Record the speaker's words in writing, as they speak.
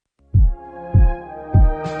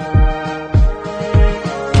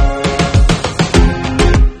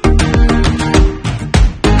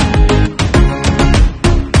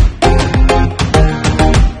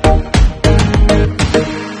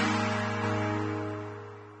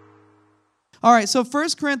All right, so 1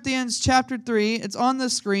 Corinthians chapter 3, it's on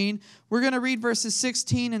the screen. We're going to read verses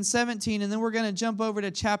 16 and 17, and then we're going to jump over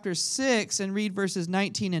to chapter 6 and read verses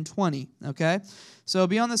 19 and 20, okay? So it'll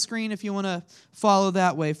be on the screen if you want to follow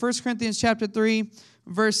that way. 1 Corinthians chapter 3,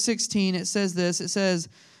 verse 16, it says this. It says,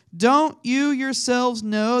 "Don't you yourselves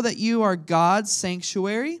know that you are God's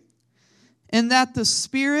sanctuary, and that the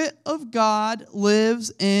Spirit of God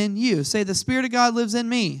lives in you?" Say, the Spirit of God lives in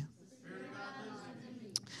me.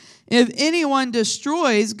 If anyone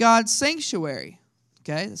destroys God's sanctuary,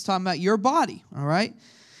 okay, it's talking about your body, all right,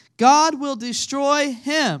 God will destroy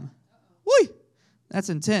him. Whee! That's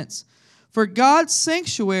intense. For God's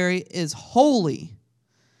sanctuary is holy,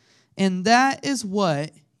 and that is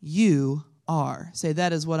what you are. Say,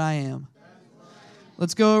 that is what I am.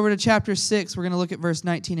 Let's go over to chapter 6. We're going to look at verse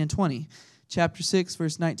 19 and 20. Chapter 6,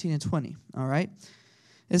 verse 19 and 20, all right?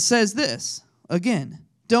 It says this, again,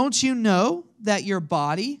 "Don't you know that your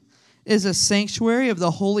body is a sanctuary of the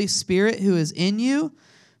Holy Spirit who is in you,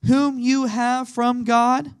 whom you have from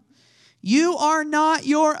God? You are not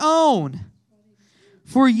your own,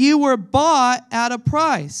 for you were bought at a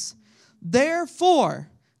price. Therefore,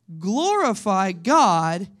 glorify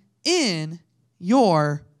God in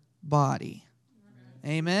your body."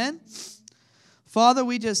 Amen. Father,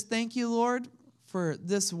 we just thank you, Lord, for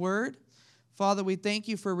this word. Father, we thank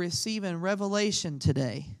you for receiving revelation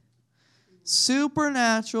today.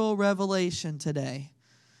 Supernatural revelation today.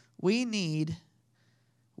 We need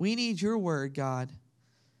your word, God,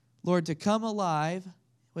 Lord, to come alive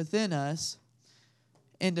within us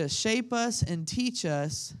and to shape us and teach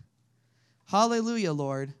us. Hallelujah,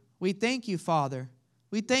 Lord. We thank you, Father.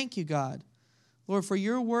 We thank you, God, Lord, for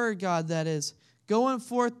your word, God, that is going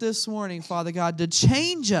forth this morning, Father God, to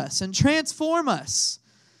change us and transform us.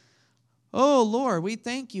 Oh, Lord, we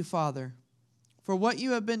thank you, Father, for what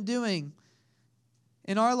you have been doing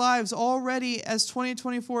in our lives already, as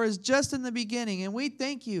 2024 is just in the beginning. And we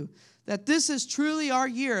thank you that this is truly our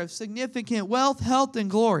year of significant wealth, health, and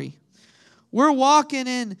glory. We're walking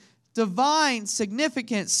in divine,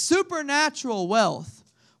 significant, supernatural wealth.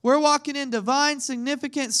 We're walking in divine,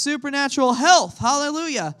 significant, supernatural health.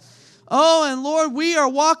 Hallelujah. Oh, and Lord, we are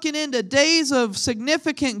walking into days of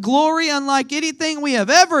significant glory unlike anything we have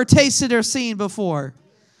ever tasted or seen before.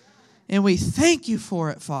 And we thank you for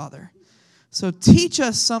it, Father. So teach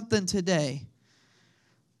us something today.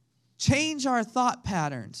 Change our thought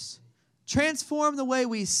patterns. Transform the way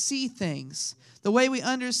we see things, the way we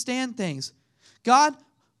understand things. God,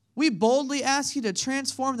 we boldly ask you to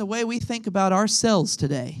transform the way we think about ourselves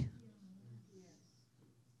today.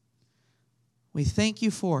 We thank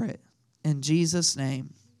you for it. In Jesus'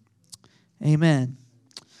 name, amen.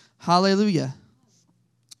 Hallelujah.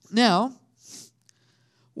 Now,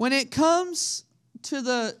 when it comes to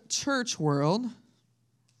the church world,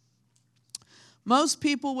 most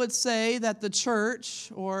people would say that the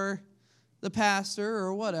church or the pastor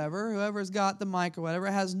or whatever, whoever's got the mic or whatever,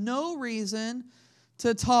 has no reason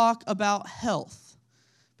to talk about health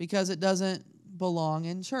because it doesn't belong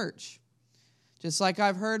in church. Just like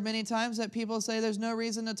I've heard many times that people say there's no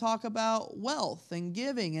reason to talk about wealth and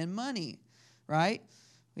giving and money, right?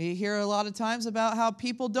 We hear a lot of times about how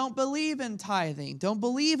people don't believe in tithing, don't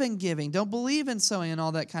believe in giving, don't believe in sowing and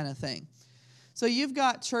all that kind of thing. So you've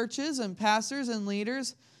got churches and pastors and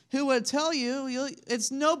leaders who would tell you it's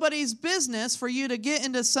nobody's business for you to get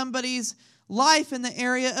into somebody's life in the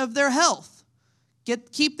area of their health.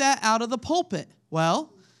 Keep that out of the pulpit.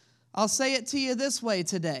 Well, I'll say it to you this way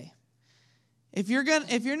today. If you're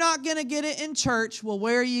not going to get it in church, well,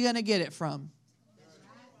 where are you going to get it from?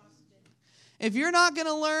 If you're not going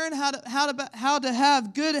to learn how to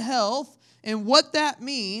have good health and what that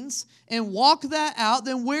means and walk that out,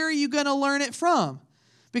 then where are you going to learn it from?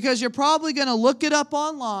 Because you're probably going to look it up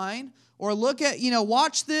online or look at,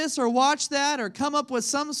 watch this or watch that or come up with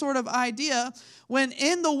some sort of idea when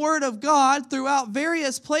in the Word of God throughout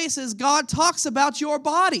various places, God talks about your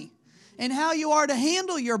body and how you are to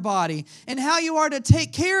handle your body and how you are to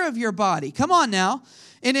take care of your body. Come on now.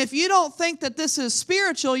 And if you don't think that this is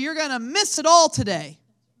spiritual, you're going to miss it all today.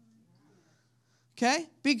 Okay?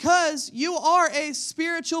 Because you are a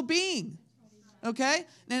spiritual being. Okay?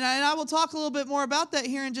 And I will talk a little bit more about that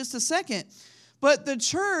here in just a second. But the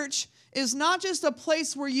church is not just a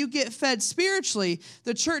place where you get fed spiritually.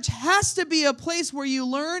 The church has to be a place where you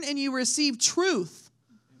learn and you receive truth.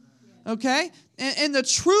 Okay? And the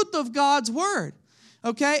truth of God's word.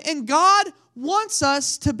 Okay? And God wants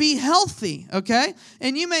us to be healthy. Okay?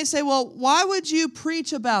 And you may say, well, why would you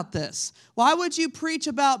preach about this? Why would you preach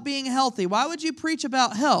about being healthy? Why would you preach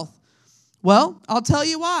about health? Well, I'll tell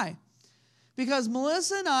you why. Because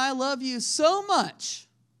Melissa and I love you so much.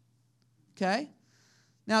 Okay?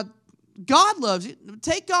 Now, God loves you.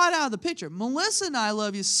 Take God out of the picture. Melissa and I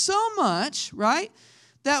love you so much, right,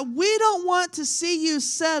 that we don't want to see you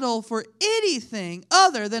settle for anything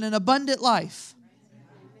other than an abundant life.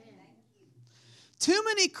 Too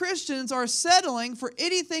many Christians are settling for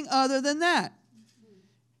anything other than that.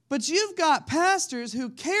 But you've got pastors who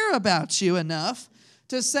care about you enough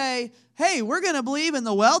to say, hey, we're going to believe in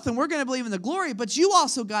the wealth and we're going to believe in the glory, but you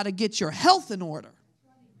also got to get your health in order.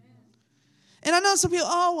 And I know some people,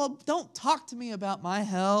 oh, well, don't talk to me about my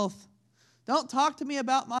health. Don't talk to me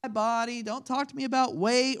about my body. Don't talk to me about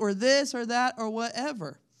weight or this or that or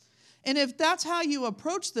whatever. And if that's how you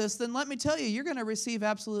approach this, then let me tell you, you're going to receive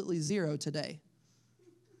absolutely zero today.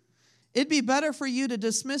 It'd be better for you to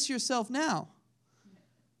dismiss yourself now.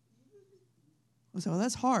 I say, well,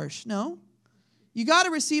 that's harsh. No. You got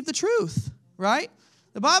to receive the truth, right?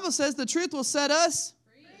 The Bible says the truth will set us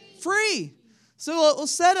free. So it will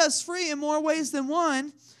set us free in more ways than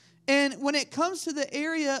one. And when it comes to the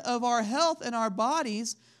area of our health and our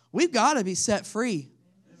bodies, we've got to be set free.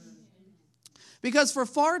 Because for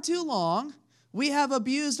far too long, we have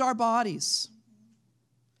abused our bodies.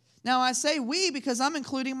 Now, I say we because I'm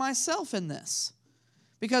including myself in this.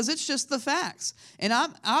 Because it's just the facts. And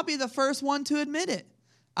I'll be the first one to admit it.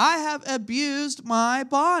 I have abused my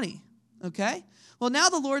body. Okay? Well, now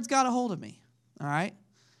the Lord's got a hold of me. All right?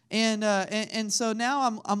 And so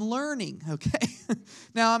now I'm learning, okay?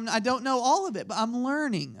 Now I don't know all of it, but I'm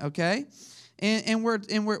learning, okay? And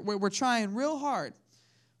we're trying real hard.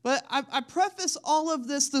 But I preface all of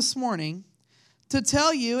this morning to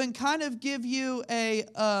tell you and kind of give you a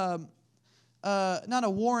not a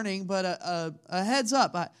warning, but a heads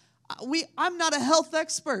up. I'm not a health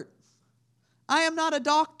expert. I am not a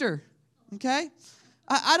doctor, okay?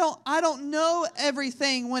 I don't know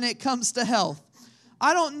everything when it comes to health.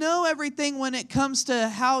 I don't know everything when it comes to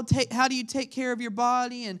how do you take care of your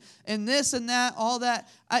body and this and that, all that.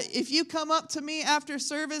 If you come up to me after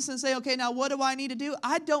service and say, okay, now what do I need to do?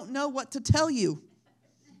 I don't know what to tell you,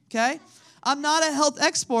 okay? I'm not a health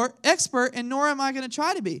expert, and nor am I going to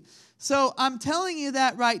try to be. So I'm telling you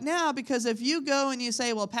that right now because if you go and you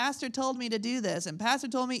say, well, Pastor told me to do this, and Pastor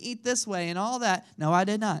told me eat this way and all that, no, I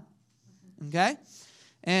did not, okay?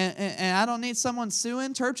 And I don't need someone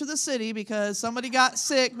suing Church of the City because somebody got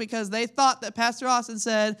sick because they thought that Pastor Austin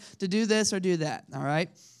said to do this or do that, all right?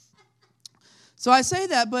 So I say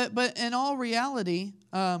that, but in all reality,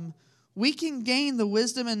 we can gain the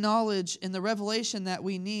wisdom and knowledge and the revelation that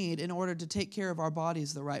we need in order to take care of our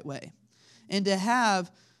bodies the right way and to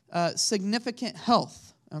have significant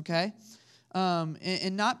health, okay?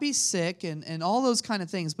 And not be sick and all those kind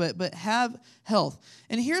of things, but have health.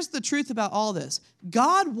 And here's the truth about all this.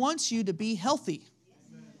 God wants you to be healthy.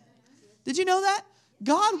 Did you know that?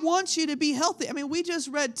 God wants you to be healthy. I mean, we just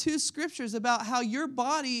read 2 scriptures about how your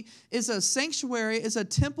body is a sanctuary, is a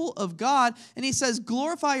temple of God. And he says,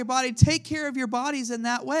 glorify your body, take care of your bodies in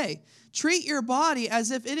that way. Treat your body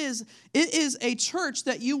as if it is a church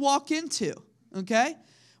that you walk into, okay?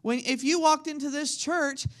 If you walked into this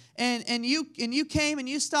church and you came and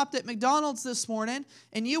you stopped at McDonald's this morning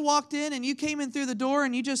and you walked in and you came in through the door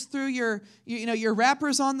and you just threw your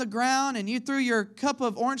wrappers on the ground and you threw your cup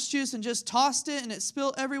of orange juice and just tossed it and it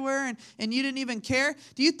spilled everywhere and you didn't even care,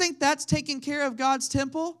 do you think that's taking care of God's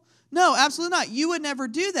temple? No, absolutely not. You would never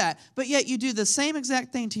do that, but yet you do the same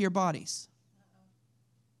exact thing to your bodies.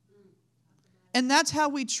 And that's how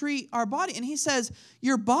we treat our body. And he says,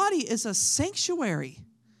 your body is a sanctuary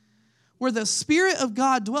where the Spirit of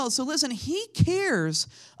God dwells. So listen, he cares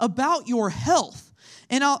about your health.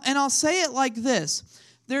 And I'll say it like this.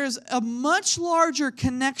 There's a much larger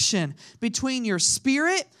connection between your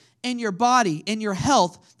spirit and your body and your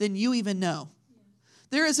health than you even know.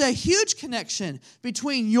 There is a huge connection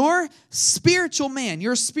between your spiritual man,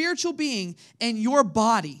 your spiritual being, and your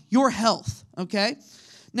body, your health, okay?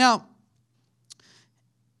 Now,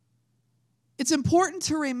 it's important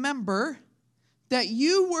to remember that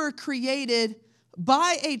you were created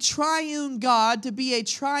by a triune God to be a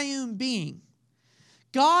triune being.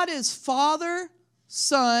 God is Father,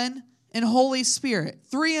 Son, and Holy Spirit,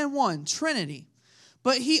 3 in 1, Trinity.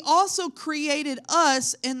 But he also created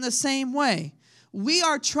us in the same way. We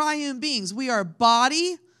are triune beings. We are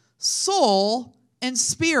body, soul, and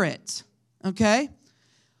spirit, okay?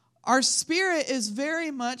 Our spirit is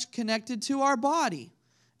very much connected to our body,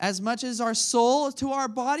 as much as our soul to our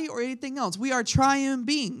body or anything else. We are triune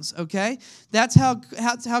beings, okay? That's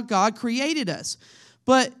how God created us.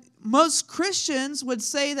 But most Christians would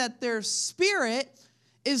say that their spirit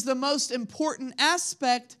is the most important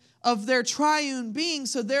aspect of their triune being,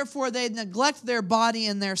 so therefore they neglect their body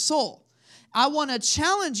and their soul. I want to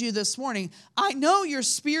challenge you this morning. I know your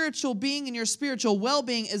spiritual being and your spiritual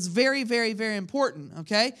well-being is very, very, very important,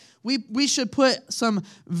 okay? We should put some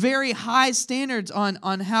very high standards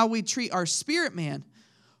on how we treat our spirit man.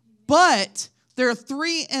 But they're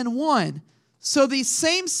 3 in 1. So the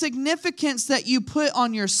same significance that you put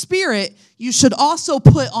on your spirit, you should also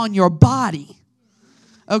put on your body.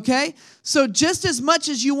 Okay? So just as much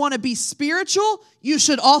as you want to be spiritual, you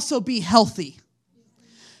should also be healthy.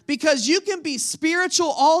 Because you can be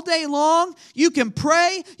spiritual all day long, you can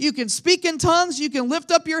pray, you can speak in tongues, you can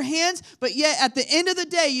lift up your hands, but yet at the end of the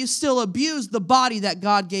day, you still abuse the body that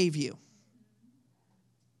God gave you.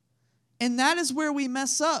 And that is where we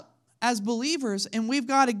mess up as believers, and we've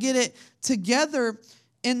got to get it together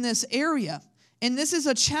in this area. And this is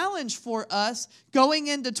a challenge for us going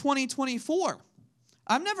into 2024.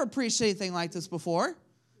 I've never preached anything like this before.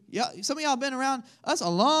 Yeah, some of y'all have been around us a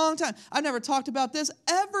long time. I've never talked about this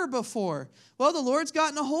ever before. Well, the Lord's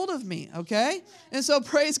gotten a hold of me, okay? And so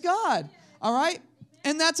praise God, all right?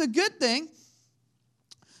 And that's a good thing.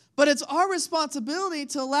 But it's our responsibility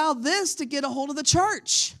to allow this to get a hold of the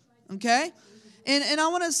church, okay? And I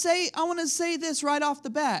want to say this right off the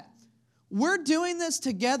bat. We're doing this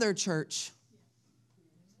together, church.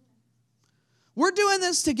 We're doing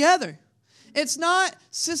this together. It's not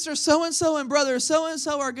sister so-and-so and brother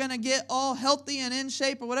so-and-so are going to get all healthy and in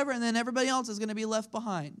shape or whatever, and then everybody else is going to be left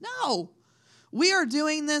behind. No. We are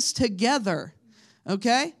doing this together,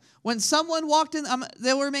 okay? When someone walked in,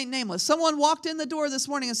 they will remain nameless. Someone walked in the door this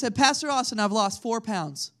morning and said, Pastor Austin, I've lost 4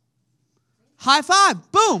 pounds. High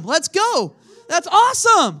five. Boom. Let's go. That's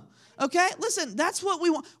awesome. Okay? Listen, that's what we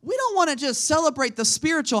want. We don't want to just celebrate the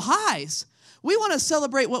spiritual highs. We want to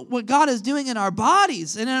celebrate what God is doing in our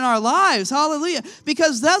bodies and in our lives. Hallelujah.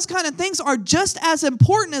 Because those kind of things are just as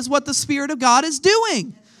important as what the Spirit of God is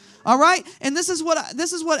doing. All right? And this is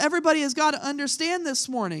what everybody has got to understand this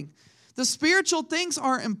morning. The spiritual things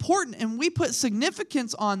are important, and we put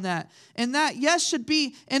significance on that. And that, yes, should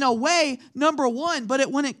be, in a way, number one.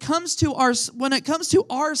 But when it comes to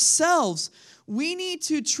ourselves, we need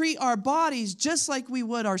to treat our bodies just like we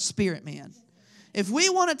would our spirit man. If we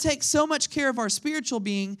want to take so much care of our spiritual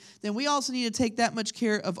being, then we also need to take that much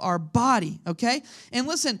care of our body, okay? And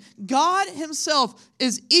listen, God himself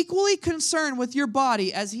is equally concerned with your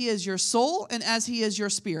body as he is your soul and as he is your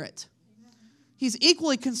spirit. He's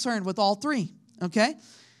equally concerned with all three, okay?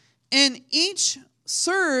 And each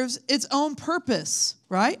serves its own purpose,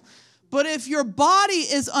 right? But if your body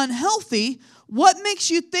is unhealthy, what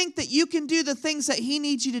makes you think that you can do the things that he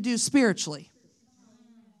needs you to do spiritually?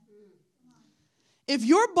 If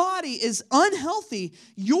your body is unhealthy,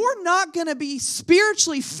 you're not going to be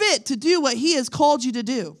spiritually fit to do what he has called you to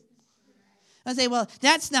do. I say, well,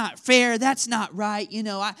 that's not fair. That's not right.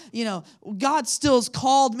 God still's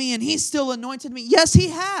called me and he's still anointed me. Yes,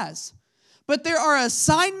 he has. But there are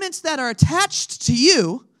assignments that are attached to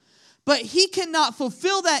you, but he cannot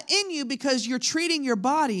fulfill that in you because you're treating your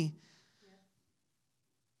body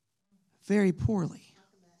very poorly.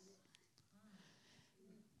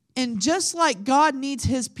 And just like God needs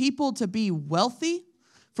his people to be wealthy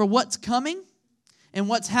for what's coming and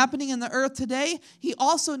what's happening in the earth today, he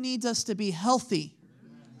also needs us to be healthy.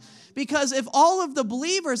 Because if all of the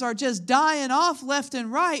believers are just dying off left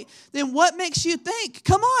and right, then what makes you think?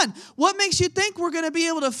 Come on. What makes you think we're going to be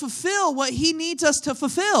able to fulfill what he needs us to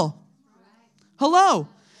fulfill? Hello.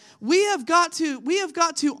 We have got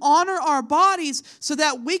to honor our bodies so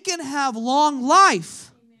that we can have long life.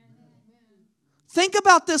 Think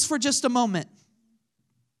about this for just a moment.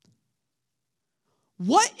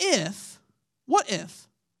 What if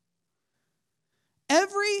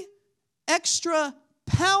every extra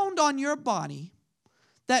pound on your body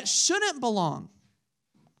that shouldn't belong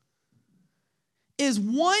is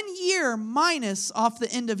 1 year minus off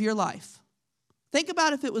the end of your life? Think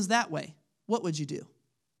about if it was that way. What would you do?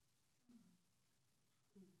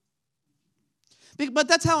 But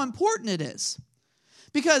that's how important it is.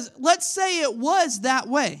 Because let's say it was that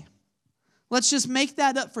way. Let's just make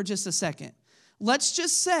that up for just a second. Let's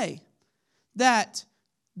just say that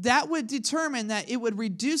would determine that it would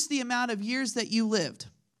reduce the amount of years that you lived.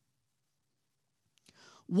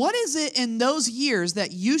 What is it in those years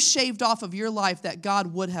that you shaved off of your life that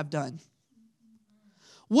God would have done?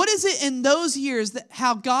 What is it in those years that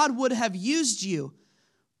how God would have used you,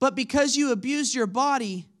 but because you abused your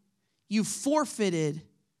body, you forfeited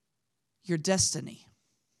your destiny?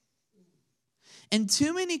 And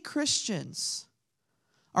too many Christians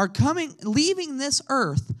are leaving this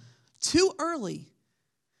earth too early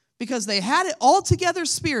because they had it all together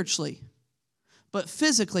spiritually, but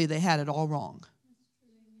physically they had it all wrong.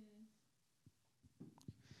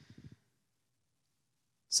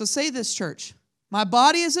 So say this, church. My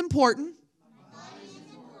body is important.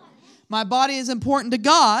 My body is important to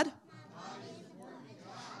God.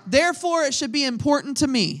 Therefore, it should be important to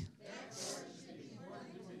me.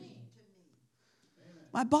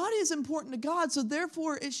 My body is important to God, so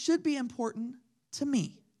therefore it should be important to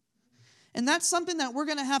me. And that's something that we're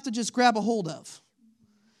going to have to just grab a hold of.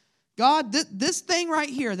 God, this thing right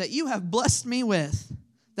here that you have blessed me with,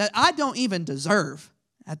 that I don't even deserve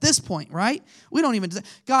at this point, right? We don't even,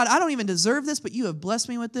 God, I don't even deserve this, but you have blessed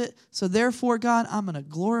me with it. So therefore, God, I'm going to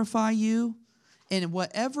glorify you. And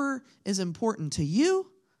whatever is important to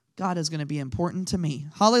you, God is going to be important to me.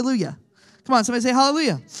 Hallelujah. Come on, somebody say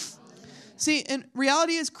hallelujah. See, in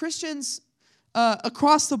reality is Christians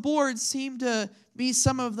across the board seem to be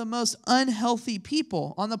some of the most unhealthy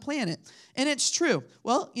people on the planet. And it's true.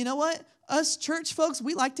 Well, you know what? Us church folks,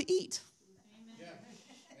 we like to eat.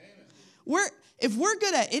 If we're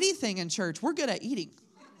good at anything in church, we're good at eating.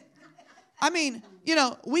 I mean, you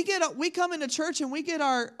know, we come into church and we get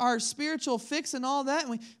our spiritual fix and all that,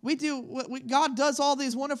 and we do God does all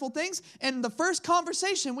these wonderful things, and the first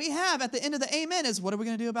conversation we have at the end of the amen is, what are we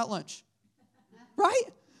going to do about lunch? Right?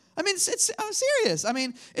 I mean, I'm serious. I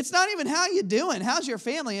mean, it's not even how you doing, how's your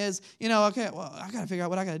family is, you know, okay, well, I got to figure out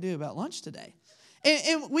what I got to do about lunch today.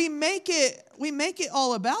 And we make it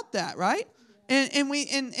all about that, right? And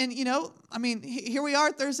you know, I mean, here we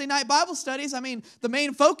are, Thursday night Bible studies. I mean, the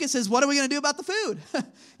main focus is, what are we going to do about the food?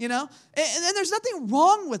 You know, and there's nothing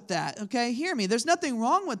wrong with that. Okay, hear me. There's nothing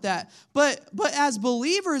wrong with that. But as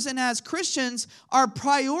believers and as Christians, our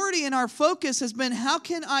priority and our focus has been, how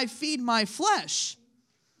can I feed my flesh?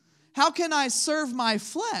 How can I serve my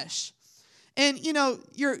flesh? And you know,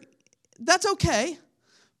 that's okay,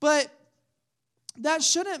 but that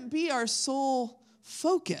shouldn't be our sole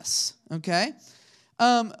focus, okay?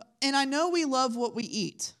 And I know we love what we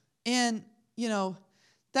eat. And, you know,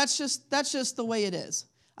 that's just the way it is.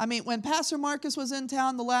 I mean, when Pastor Marcus was in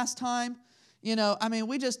town the last time, you know, I mean,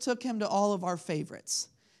 we just took him to all of our favorites.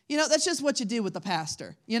 You know, that's just what you do with the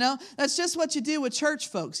pastor, you know? That's just what you do with church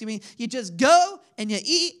folks. I mean, you just go and you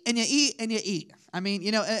eat and you eat and you eat. I mean,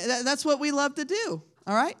 you know, that's what we love to do,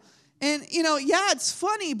 all right? And, you know, yeah, it's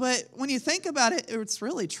funny, but when you think about it, it's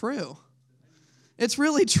really true. It's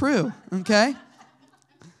really true, okay?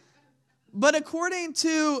 But according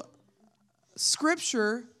to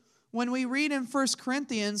Scripture, when we read in 1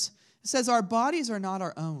 Corinthians, it says our bodies are not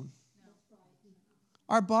our own.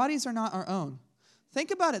 Our bodies are not our own.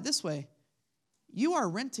 Think about it this way. You are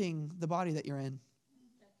renting the body that you're in.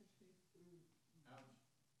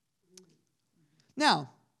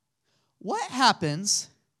 Now, what happens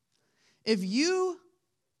if you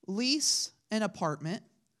lease an apartment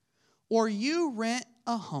or you rent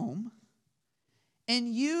a home and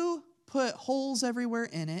you put holes everywhere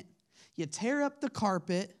in it, you tear up the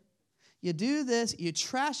carpet, you do this, you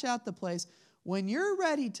trash out the place. When you're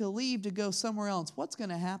ready to leave to go somewhere else, what's going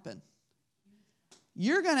to happen?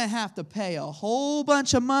 You're going to have to pay a whole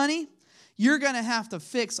bunch of money. You're going to have to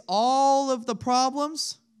fix all of the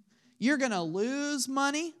problems. You're going to lose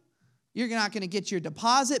money. You're not going to get your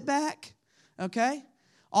deposit back, okay?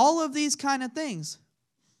 All of these kind of things.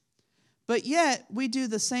 But yet, we do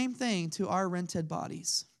the same thing to our rented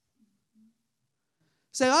bodies.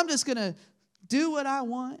 Say, I'm just going to do what I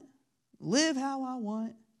want, live how I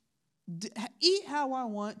want, eat how I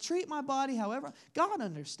want, treat my body however. God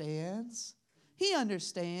understands. He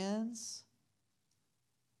understands.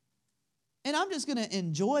 And I'm just going to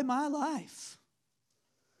enjoy my life.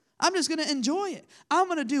 I'm just going to enjoy it. I'm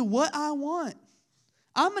going to do what I want.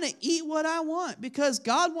 I'm going to eat what I want because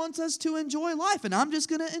God wants us to enjoy life, and I'm just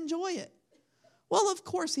going to enjoy it. Well, of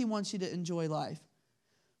course He wants you to enjoy life.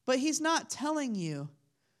 But He's not telling you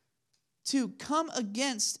to come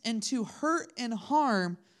against and to hurt and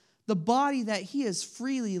harm the body that He has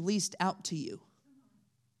freely leased out to you.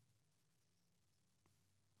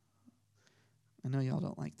 I know y'all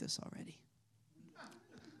don't like this already.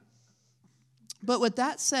 But with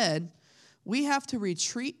that said, we have to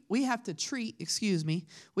treat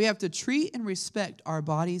and respect our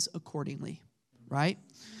bodies accordingly, right?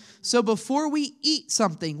 So before we eat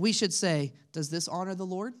something, we should say, does this honor the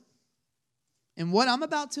Lord? And what I'm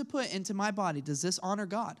about to put into my body, does this honor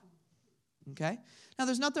God? Okay? Now,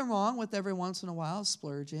 there's nothing wrong with every once in a while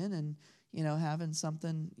splurging and, you know, having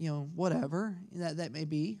something, you know, whatever that may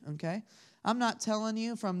be, okay? I'm not telling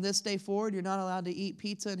you from this day forward you're not allowed to eat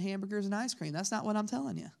pizza and hamburgers and ice cream. That's not what I'm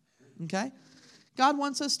telling you, okay? God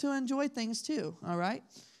wants us to enjoy things too, all right?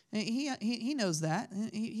 And he knows that.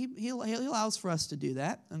 He allows for us to do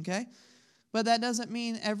that, okay? But that doesn't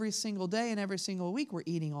mean every single day and every single week we're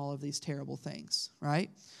eating all of these terrible things, right?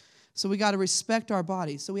 So we got to respect our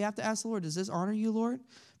bodies. So we have to ask the Lord, does this honor you, Lord?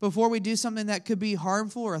 Before we do something that could be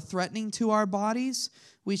harmful or threatening to our bodies,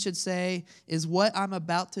 we should say, is what I'm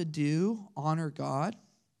about to do honor God?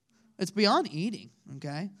 It's beyond eating,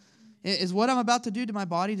 okay? Is what I'm about to do to my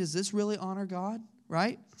body, does this really honor God,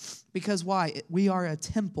 right? Because why? We are a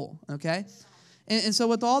temple, okay? And so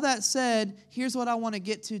with all that said, here's what I want to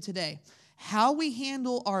get to today. How we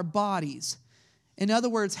handle our bodies, in other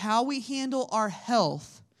words, how we handle our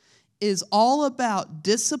health, is all about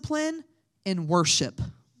discipline and worship.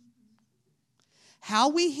 How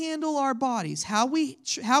we handle our bodies, how we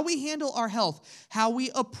handle our health, how we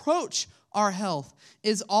approach our health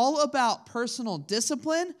is all about personal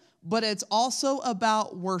discipline, but it's also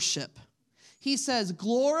about worship. He says,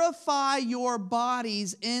 glorify your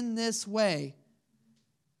bodies in this way.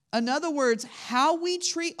 In other words, how we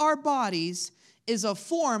treat our bodies is a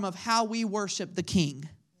form of how we worship the King.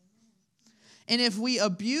 And if we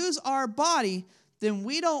abuse our body, then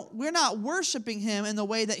we're not worshiping him in the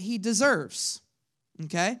way that he deserves.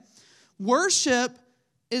 Okay? Worship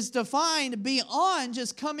is defined beyond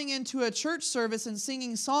just coming into a church service and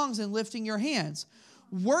singing songs and lifting your hands.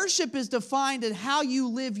 Worship is defined in how you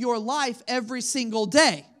live your life every single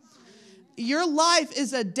day. Your life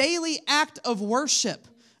is a daily act of worship,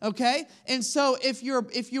 okay? And so if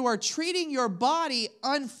you are treating your body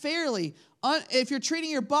unfairly, if you're treating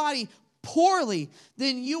your body poorly,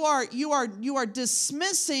 then you are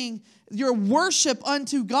dismissing your worship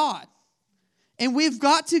unto God. And we've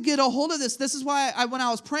got to get a hold of this. This is why when I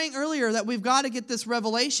was praying earlier that we've got to get this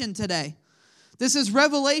revelation today. This is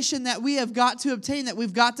revelation that we have got to obtain, that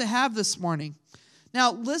we've got to have this morning.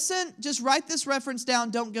 Now, listen, just write this reference down.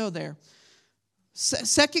 Don't go there.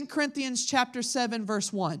 2 Corinthians chapter 7,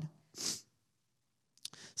 verse 1.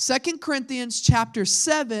 2 Corinthians chapter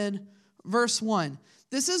 7, verse 1.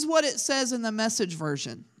 This is what it says in the Message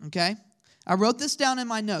version, okay? I wrote this down in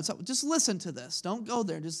my notes. Just listen to this. Don't go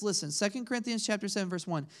there. Just listen. 2 Corinthians chapter 7, verse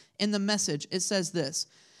 1. In the Message, it says this.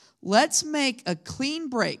 Let's make a clean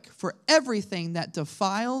break for everything that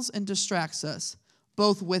defiles and distracts us,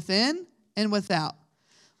 both within and without.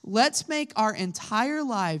 Let's make our entire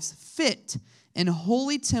lives fit in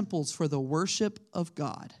holy temples for the worship of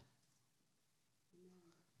God. I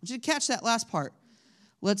want you to catch that last part.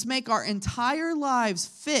 Let's make our entire lives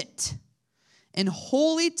fit in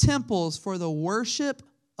holy temples for the worship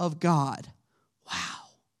of God. Wow.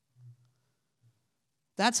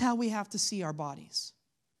 That's how we have to see our bodies.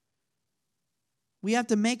 We have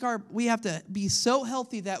to be so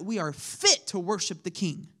healthy that we are fit to worship the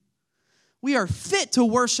King. We are fit to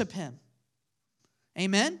worship him.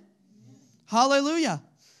 Amen? Hallelujah.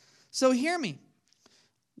 So hear me.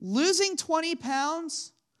 Losing 20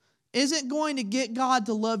 pounds isn't going to get God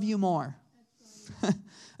to love you more.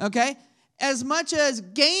 Okay? As much as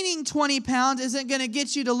gaining 20 pounds isn't going to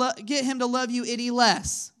get him to love you any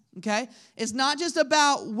less. Okay? It's not just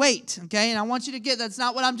about weight, okay? And I want you to get that's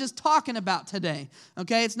not what I'm just talking about today.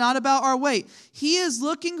 Okay? It's not about our weight. He is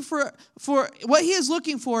looking for what he is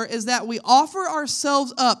looking for is that we offer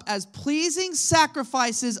ourselves up as pleasing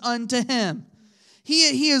sacrifices unto him.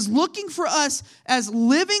 He is looking for us as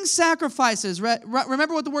living sacrifices.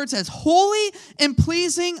 Remember what the word says, holy and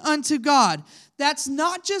pleasing unto God. That's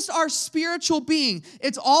not just our spiritual being.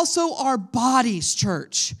 It's also our bodies,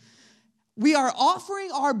 church. We are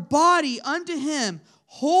offering our body unto him,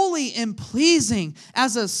 holy and pleasing,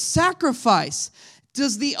 as a sacrifice.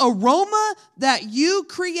 Does the aroma that you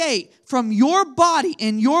create from your body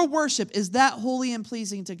in your worship, is that holy and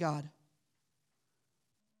pleasing to God?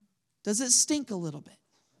 Does it stink a little bit?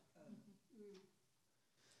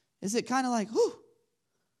 Is it kind of like, whew,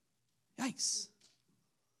 yikes.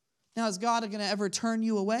 Now, is God going to ever turn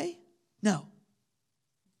you away? No.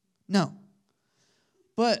 No.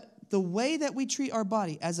 But the way that we treat our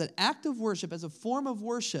body as an act of worship, as a form of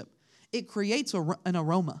worship, it creates an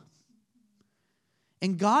aroma.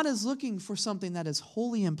 And God is looking for something that is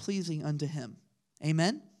holy and pleasing unto him.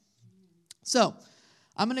 Amen? So,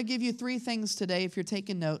 I'm going to give you 3 things today, if you're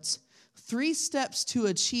taking notes. 3 steps to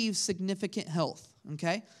achieve significant health,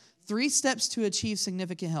 okay? 3 steps to achieve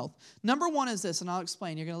significant health. Number 1 is this, and I'll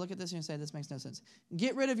explain. You're going to look at this and you're going to say, this makes no sense.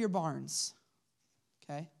 Get rid of your barns,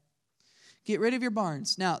 okay? Get rid of your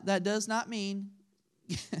barns. Now, that does not mean,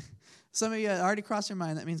 some of you already crossed your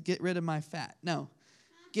mind, that means get rid of my fat. No.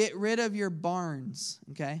 Get rid of your barns,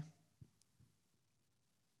 okay?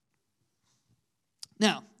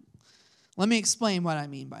 Now, let me explain what I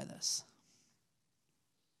mean by this.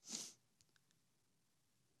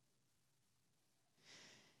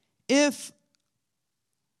 If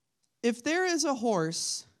there is a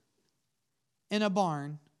horse in a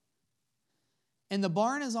barn and the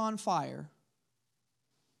barn is on fire,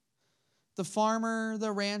 the farmer,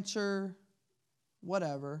 the rancher,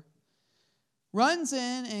 whatever, runs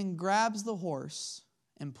in and grabs the horse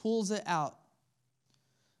and pulls it out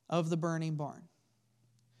of the burning barn.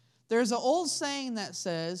 There's an old saying that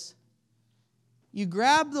says, you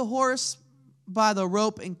grab the horse by the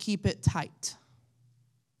rope and keep it tight.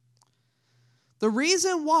 The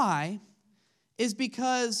reason why is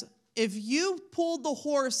because if you pulled the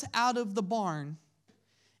horse out of the barn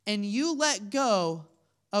and you let go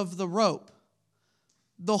of the rope,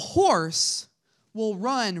 the horse will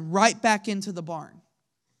run right back into the barn,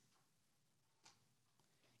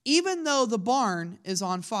 even though the barn is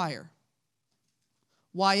on fire.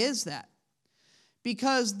 Why is that?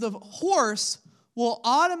 Because the horse will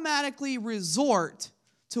automatically resort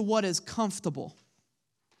to what is comfortable,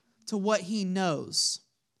 to what he knows.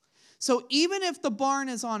 So even if the barn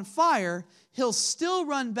is on fire, he'll still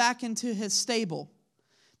run back into his stable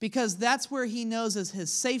because that's where he knows is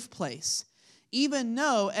his safe place, even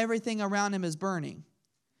though everything around him is burning.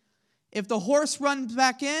 If the horse runs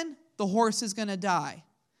back in, the horse is going to die.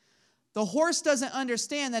 The horse doesn't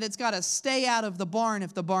understand that it's got to stay out of the barn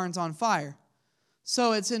if the barn's on fire.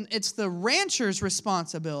 So it's the rancher's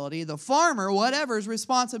responsibility, the farmer, whatever's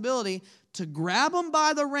responsibility, to grab him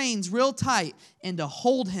by the reins real tight and to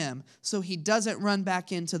hold him so he doesn't run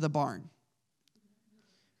back into the barn.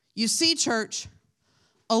 You see, church,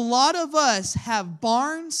 a lot of us have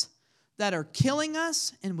barns that are killing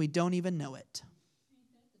us and we don't even know it.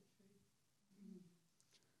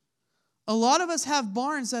 A lot of us have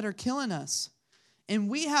barns that are killing us and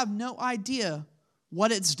we have no idea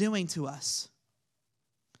what it's doing to us.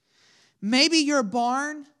 Maybe your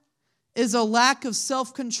barn is a lack of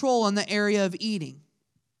self-control in the area of eating.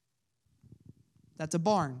 That's a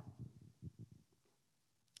barn.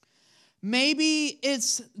 Maybe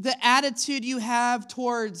it's the attitude you have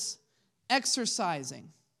towards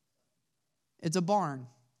exercising. It's a barn.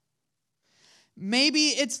 Maybe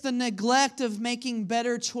it's the neglect of making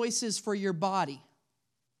better choices for your body.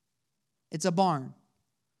 It's a barn.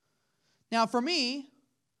 Now for me,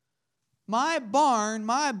 my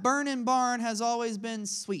burning barn has always been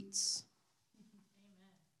sweets.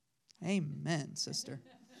 Amen, sister.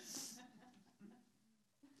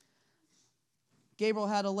 Gabriel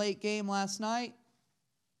had a late game last night.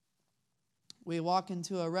 We walk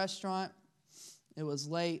into a restaurant. It was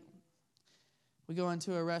late. We go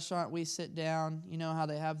into a restaurant. We sit down. You know how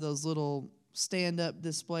they have those little stand-up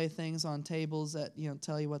display things on tables that,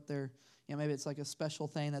 tell you what they're, maybe it's like a special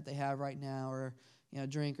thing that they have right now, or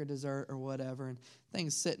drink or dessert or whatever, and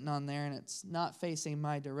things sitting on there, and it's not facing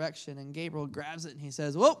my direction, and Gabriel grabs it, and he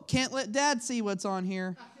says, "Whoa, can't let Dad see what's on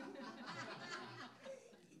here."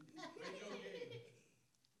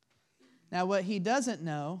 Now, what he doesn't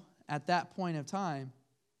know at that point of time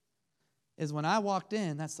is when I walked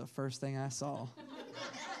in, that's the first thing I saw.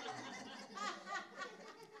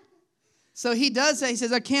 So he does that. He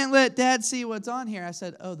says, "I can't let Dad see what's on here." I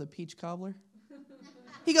said, "Oh, the peach cobbler?"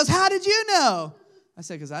 He goes, "How did you know?" I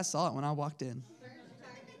said, "Because I saw it when I walked in."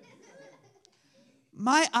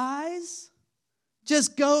 My eyes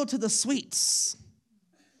just go to the sweets.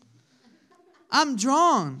 I'm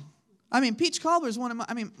drawn. Peach cobbler is one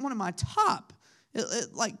of my top,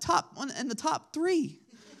 top one in the top 3.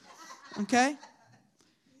 Okay?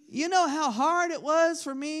 You know how hard it was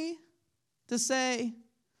for me to say,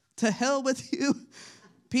 "To hell with you,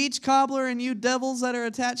 peach cobbler, and you devils that are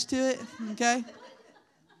attached to it." Okay?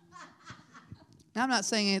 Now, I'm not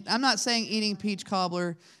saying eating peach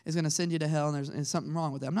cobbler is going to send you to hell and there's something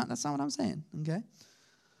wrong with it. That's not what I'm saying, okay?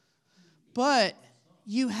 But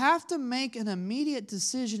you have to make an immediate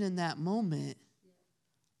decision in that moment.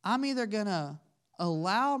 I'm either going to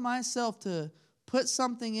allow myself to put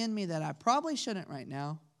something in me that I probably shouldn't right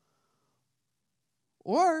now,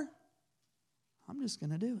 or I'm just going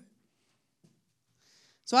to do it.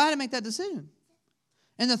 So I had to make that decision.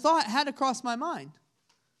 And the thought had to cross my mind,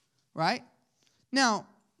 right? Now,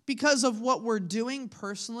 because of what we're doing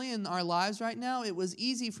personally in our lives right now, it was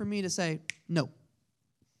easy for me to say, no. I'm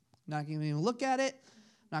not going to even look at it.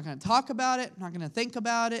 I'm not going to talk about it. I'm not going to think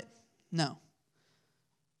about it. No.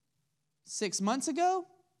 6 months ago,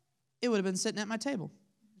 it would have been sitting at my table.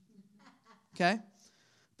 Okay?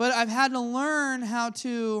 But I've had to learn how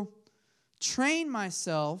to train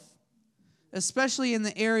myself, especially in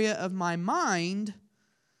the area of my mind,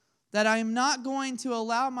 that I'm not going to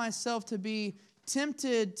allow myself to be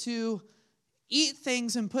tempted to eat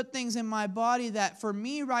things and put things in my body that for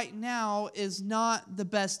me right now is not the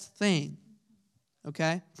best thing.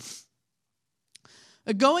 Okay?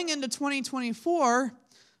 Going into 2024,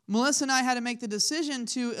 Melissa and I had to make the decision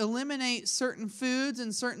to eliminate certain foods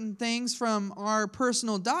and certain things from our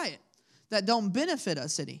personal diet that don't benefit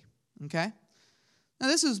us any, okay? Now,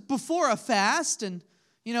 this is before a fast and,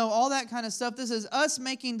 all that kind of stuff. This is us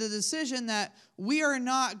making the decision that we are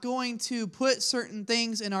not going to put certain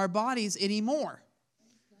things in our bodies anymore,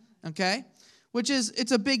 okay?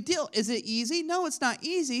 It's a big deal. Is it easy? No, it's not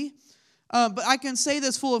easy, but I can say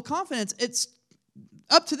this full of confidence. It's,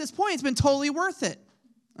 up to this point, it's been totally worth it,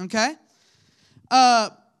 okay?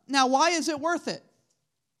 Now, why is it worth it?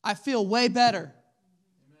 I feel way better.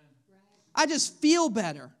 I just feel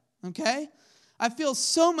better, okay? I feel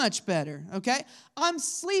so much better, okay? I'm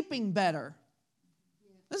sleeping better.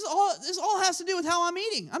 This all has to do with how I'm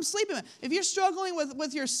eating. I'm sleeping better. If you're struggling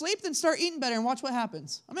with your sleep, then start eating better and watch what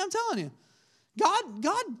happens. I'm telling you.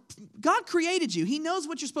 God created you. He knows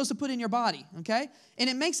what you're supposed to put in your body, okay? And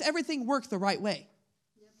it makes everything work the right way.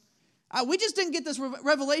 We just didn't get this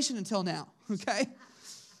revelation until now, okay?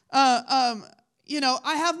 I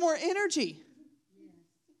have more energy.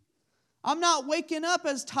 I'm not waking up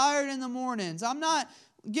as tired in the mornings. I'm not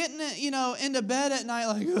getting, into bed at night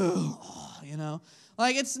like,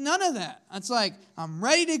 like it's none of that. It's like I'm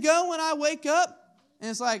ready to go when I wake up, and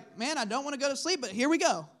it's like, man, I don't want to go to sleep, but here we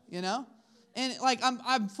go, and like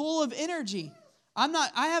I'm full of energy.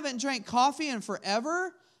 I haven't drank coffee in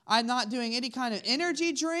forever. I'm not doing any kind of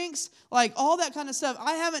energy drinks, like all that kind of stuff.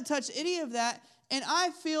 I haven't touched any of that, and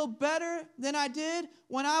I feel better than I did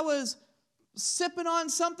when I was sipping on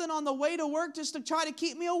something on the way to work just to try to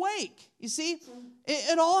keep me awake. You see,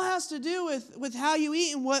 it all has to do with how you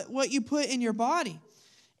eat and what you put in your body.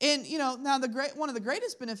 And now one of the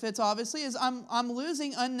greatest benefits, obviously, is I'm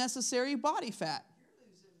losing unnecessary body fat.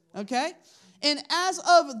 Okay, and as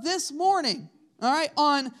of this morning, all right,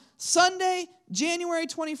 on Sunday, January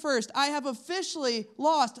 21st, I have officially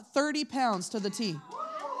lost 30 pounds to the T.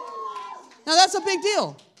 Now that's a big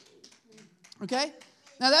deal. Okay.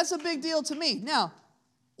 Now, that's a big deal to me. Now,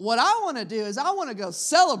 what I want to do is I want to go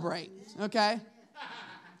celebrate, okay?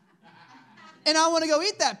 And I want to go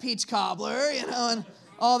eat that peach cobbler, and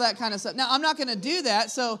all that kind of stuff. Now, I'm not going to do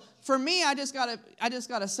that. So, for me, I just got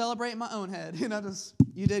to celebrate in my own head.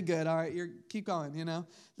 You did good. All right, keep going,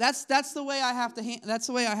 That's the way I have to that's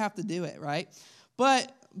the way I have to do it, right?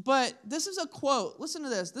 But this is a quote. Listen to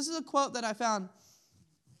this. This is a quote that I found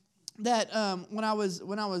that when I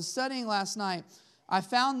was studying last night. I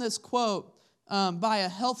found this quote by a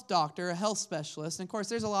health doctor, a health specialist. And, of course,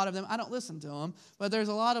 there's a lot of them. I don't listen to them, but there's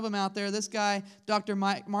a lot of them out there. This guy, Dr.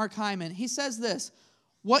 Mark Hyman, he says this: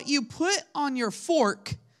 what you put on your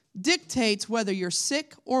fork dictates whether you're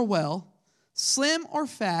sick or well, slim or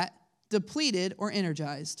fat, depleted or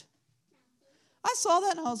energized. I saw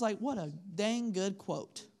that and I was like, what a dang good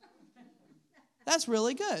quote. That's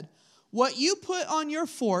really good. What you put on your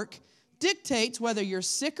fork dictates whether you're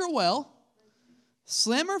sick or well,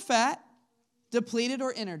 slim or fat, depleted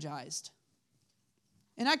or energized.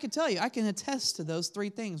 And I can tell you, I can attest to those three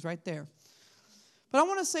things right there. But I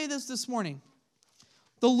want to say this morning.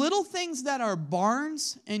 The little things that are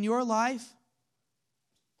barns in your life,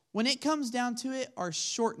 when it comes down to it, are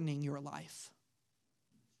shortening your life.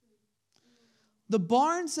 The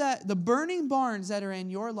burning barns that are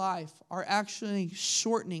in your life are actually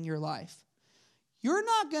shortening your life. You're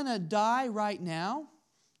not going to die right now,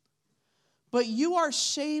 but you are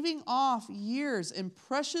shaving off years and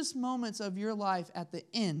precious moments of your life at the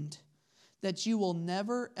end that you will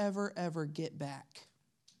never, ever, ever get back.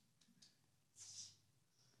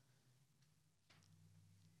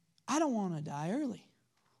 I don't want to die early.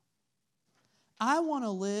 I want to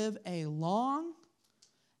live a long,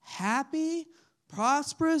 happy,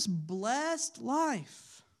 prosperous, blessed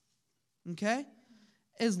life. Okay?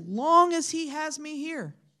 As long as He has me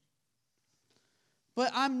here.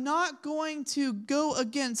 But I'm not going to go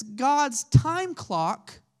against God's time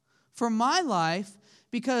clock for my life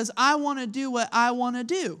because I want to do what I want to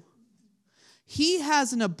do. He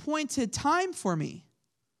has an appointed time for me.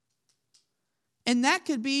 And that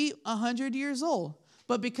could be 100 years old.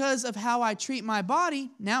 But because of how I treat my body,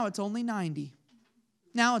 now it's only 90.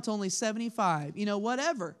 Now it's only 75,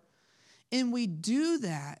 whatever. And we do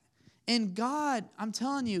that. And God, I'm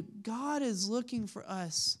telling you, God is looking for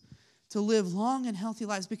us to live long and healthy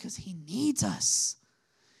lives because He needs us.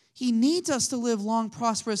 He needs us to live long,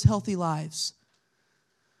 prosperous, healthy lives.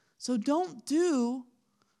 So don't do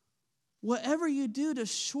whatever you do to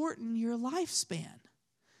shorten your lifespan.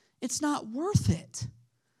 It's not worth it.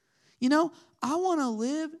 I want to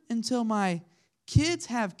live until my kids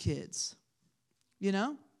have kids.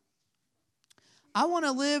 I want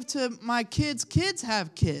to live till my kids' kids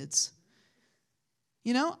have kids.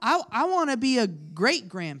 You know, I want to be a great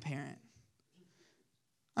grandparent.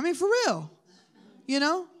 I mean, for real. You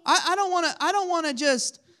know, I don't want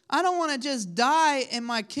to just die and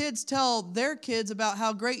my kids tell their kids about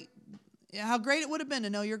how great it would have been to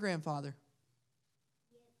know your grandfather.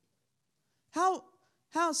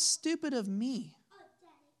 How stupid of me.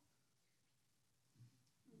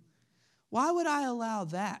 Why would I allow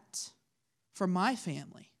that for my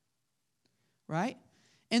family? Right?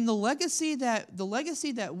 And the legacy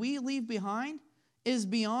that we leave behind is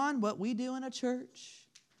beyond what we do in a church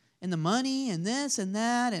and the money and this and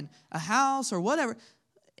that and a house or whatever.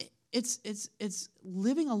 It's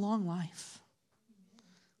living a long life.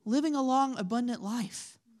 Living a long, abundant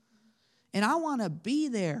life. And I want to be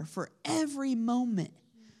there for every moment,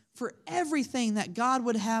 for everything that God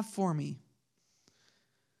would have for me.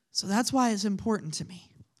 So that's why it's important to me,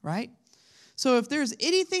 right? So if there's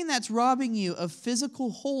anything that's robbing you of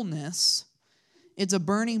physical wholeness, it's a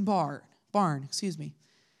burning barn.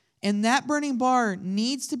 And that burning barn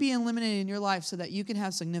needs to be eliminated in your life so that you can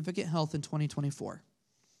have significant health in 2024.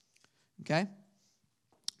 Okay?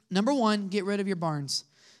 Number 1, get rid of your barns.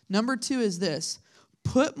 Number 2 is this: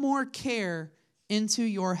 put more care into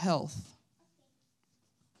your health.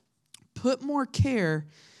 Put more care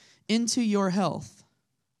into your health.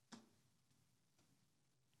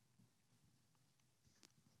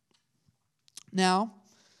 Now,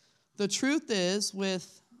 the truth is,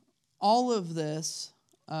 with all of this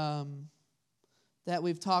that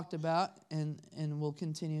we've talked about and we'll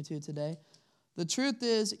continue to today, the truth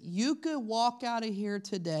is you could walk out of here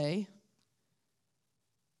today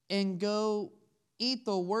and go eat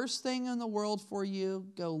the worst thing in the world for you,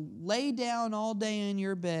 go lay down all day in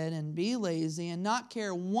your bed and be lazy and not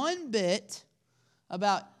care one bit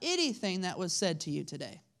about anything that was said to you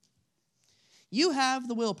today. You have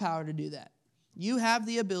the willpower to do that. You have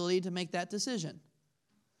the ability to make that decision.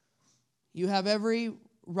 You have every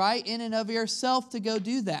right in and of yourself to go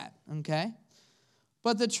do that, okay?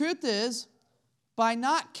 But the truth is, by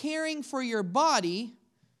not caring for your body,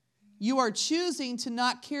 you are choosing to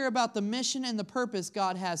not care about the mission and the purpose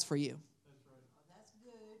God has for you. That's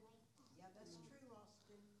good. Yeah, that's true,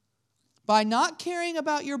 Austin. By not caring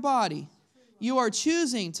about your body, you are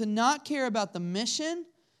choosing to not care about the mission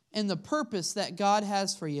and the purpose that God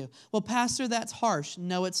has for you. Well, Pastor, that's harsh.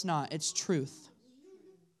 No, it's not. It's truth.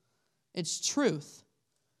 It's truth.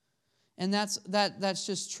 And that's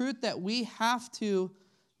just truth that we have to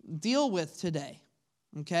deal with today.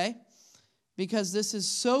 Okay? Because this is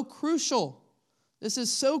so crucial. This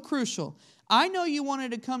is so crucial. I know you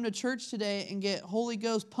wanted to come to church today and get Holy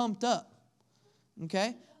Ghost pumped up.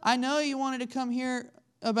 Okay? I know you wanted to come here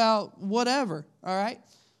about whatever. All right?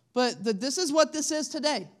 But this is what this is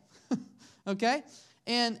today. Okay?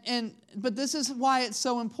 But this is why it's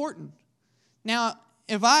so important. Now,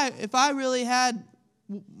 if I really had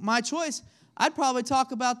my choice, I'd probably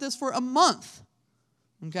talk about this for a month.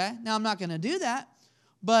 Okay? Now, I'm not going to do that,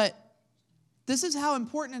 but this is how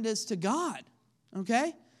important it is to God.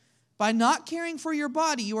 Okay? By not caring for your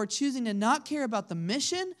body, you are choosing to not care about the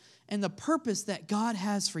mission and the purpose that God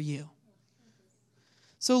has for you.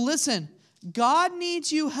 So listen, God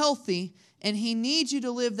needs you healthy, and He needs you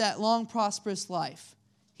to live that long, prosperous life.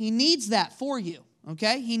 He needs that for you,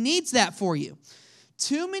 okay? He needs that for you.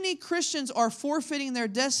 Too many Christians are forfeiting their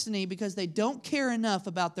destiny because they don't care enough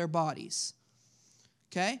about their bodies,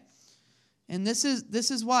 okay? And this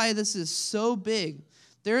is why this is so big.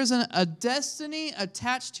 There is a destiny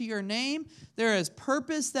attached to your name. There is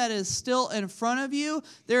purpose that is still in front of you.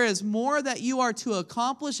 There is more that you are to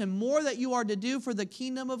accomplish and more that you are to do for the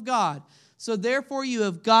kingdom of God. So therefore, you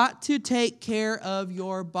have got to take care of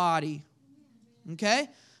your body. Okay?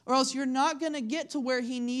 Or else you're not going to get to where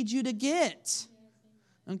He needs you to get.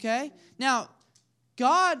 Okay? Now,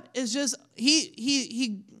 God is just,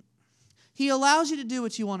 He allows you to do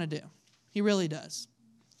what you want to do. He really does.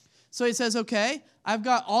 So He says, okay, I've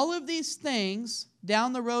got all of these things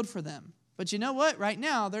down the road for them. But you know what? Right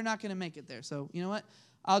now, they're not going to make it there. So you know what?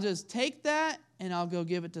 I'll just take that and I'll go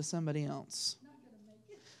give it to somebody else.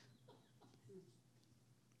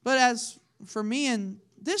 But as for me and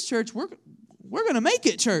this church, we're going to make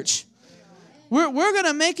it, church. We're going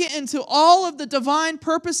to make it into all of the divine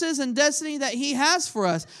purposes and destiny that He has for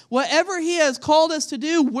us. Whatever He has called us to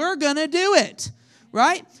do, we're going to do it,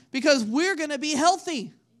 right? Because we're going to be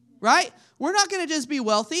healthy, right? We're not going to just be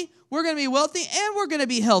wealthy. We're going to be wealthy and we're going to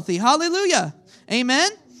be healthy. Hallelujah. Amen.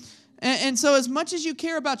 And so as much as you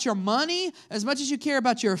care about your money, as much as you care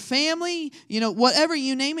about your family, whatever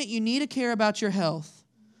you name it, you need to care about your health.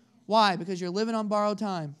 Why? Because you're living on borrowed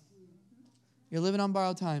time. You're living on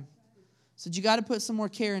borrowed time. Said you got to put some more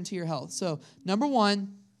care into your health. So, number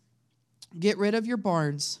 1, get rid of your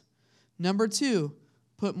barns. Number 2,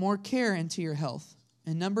 put more care into your health.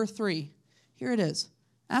 And number 3, here it is.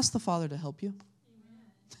 Ask the Father to help you.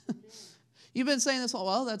 You've been saying this,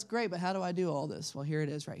 well, that's great, but how do I do all this? Well, here it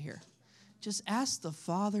is right here. Just ask the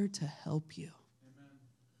Father to help you.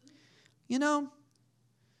 Amen. You know,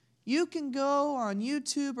 you can go on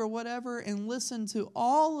YouTube or whatever and listen to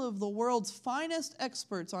all of the world's finest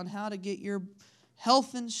experts on how to get your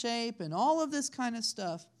health in shape and all of this kind of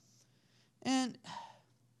stuff. And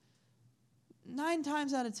 9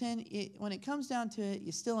 times out of 10, when it comes down to it,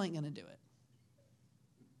 you still ain't going to do it.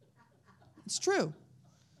 It's true.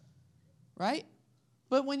 Right?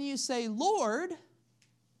 But when you say, Lord,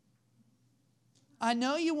 I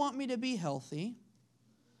know you want me to be healthy.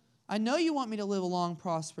 I know you want me to live a long,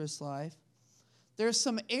 prosperous life. There's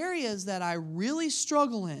some areas that I really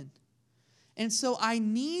struggle in. And so I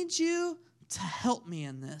need you to help me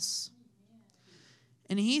in this.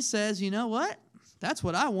 And he says, you know what? That's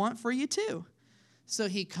what I want for you too. So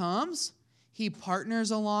he comes, he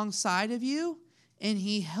partners alongside of you, and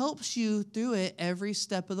he helps you through it every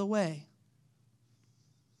step of the way.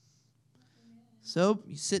 So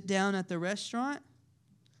you sit down at the restaurant,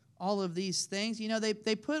 all of these things. You know, they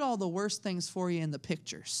put all the worst things for you in the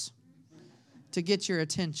pictures to get your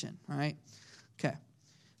attention, right? Okay.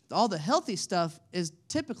 All the healthy stuff is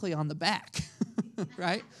typically on the back,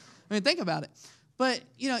 right? I mean, think about it. But,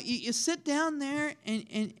 you know, you sit down there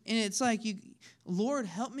and it's like, Lord,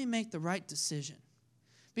 help me make the right decision.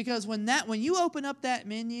 Because when you open up that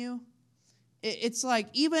menu, it's like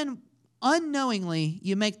even unknowingly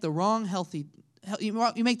you make the wrong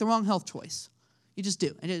you make the wrong health choice. You just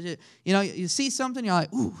do. You know, you see something, you're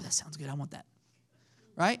like, ooh, that sounds good. I want that.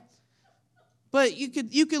 Right? But you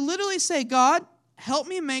could literally say, God, help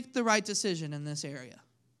me make the right decision in this area.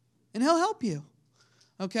 And he'll help you.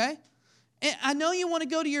 Okay? And I know you want to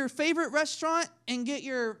go to your favorite restaurant and get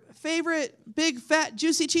your favorite big, fat,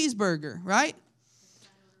 juicy cheeseburger, right?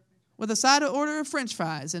 With a side order of French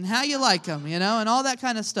fries and how you like them, you know, and all that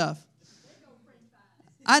kind of stuff.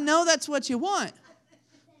 I know that's what you want.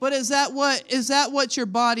 But is that what your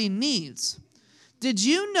body needs? Did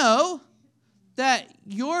you know that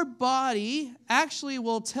your body actually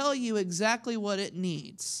will tell you exactly what it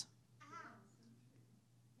needs?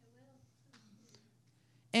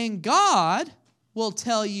 And God will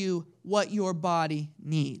tell you what your body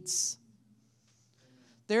needs.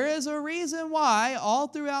 There is a reason why all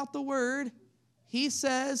throughout the Word, he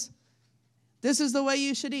says, this is the way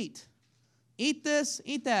you should eat. Eat this,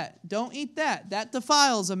 eat that. Don't eat that. That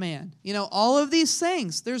defiles a man. You know, all of these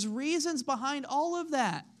things. There's reasons behind all of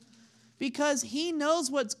that. Because he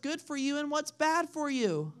knows what's good for you and what's bad for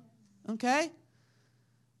you. Okay?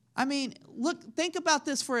 I mean, think about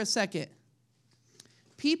this for a second.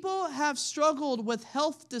 People have struggled with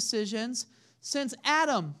health decisions since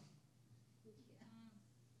Adam.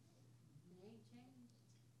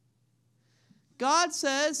 God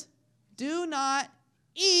says, do not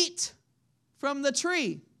eat from the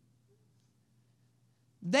tree.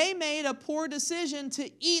 They made a poor decision to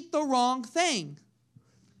eat the wrong thing.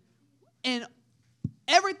 And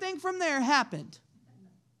everything from there happened.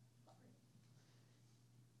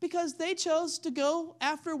 Because they chose to go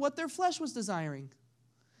after what their flesh was desiring.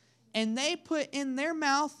 And they put in their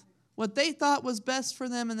mouth what they thought was best for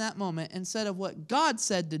them in that moment instead of what God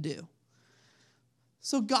said to do.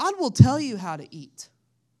 So God will tell you how to eat.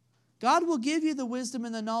 God will give you the wisdom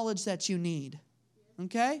and the knowledge that you need.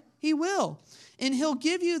 Okay? He will. And he'll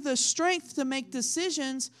give you the strength to make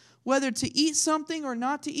decisions whether to eat something or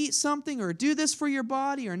not to eat something or do this for your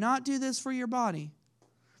body or not do this for your body.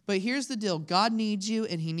 But here's the deal. God needs you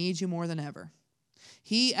and he needs you more than ever.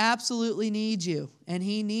 He absolutely needs you. And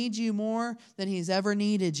he needs you more than he's ever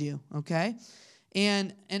needed you. Okay?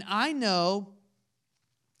 And I know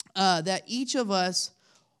that each of us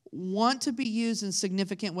want to be used in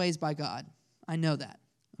significant ways by God. I know that,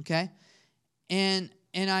 okay? And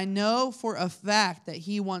I know for a fact that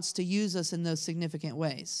he wants to use us in those significant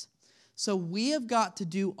ways. So we have got to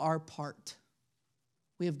do our part.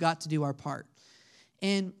 We have got to do our part.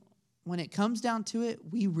 And when it comes down to it,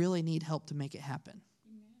 we really need help to make it happen.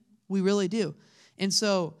 Amen. We really do. And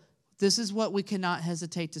so this is what we cannot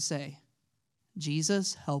hesitate to say.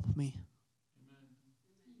 Jesus, help me.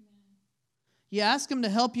 You ask him to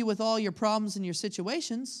help you with all your problems and your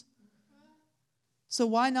situations. So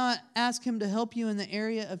why not ask him to help you in the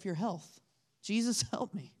area of your health? Jesus,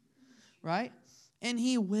 help me, right? And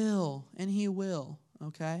he will,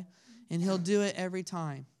 okay? And he'll do it every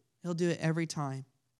time. He'll do it every time.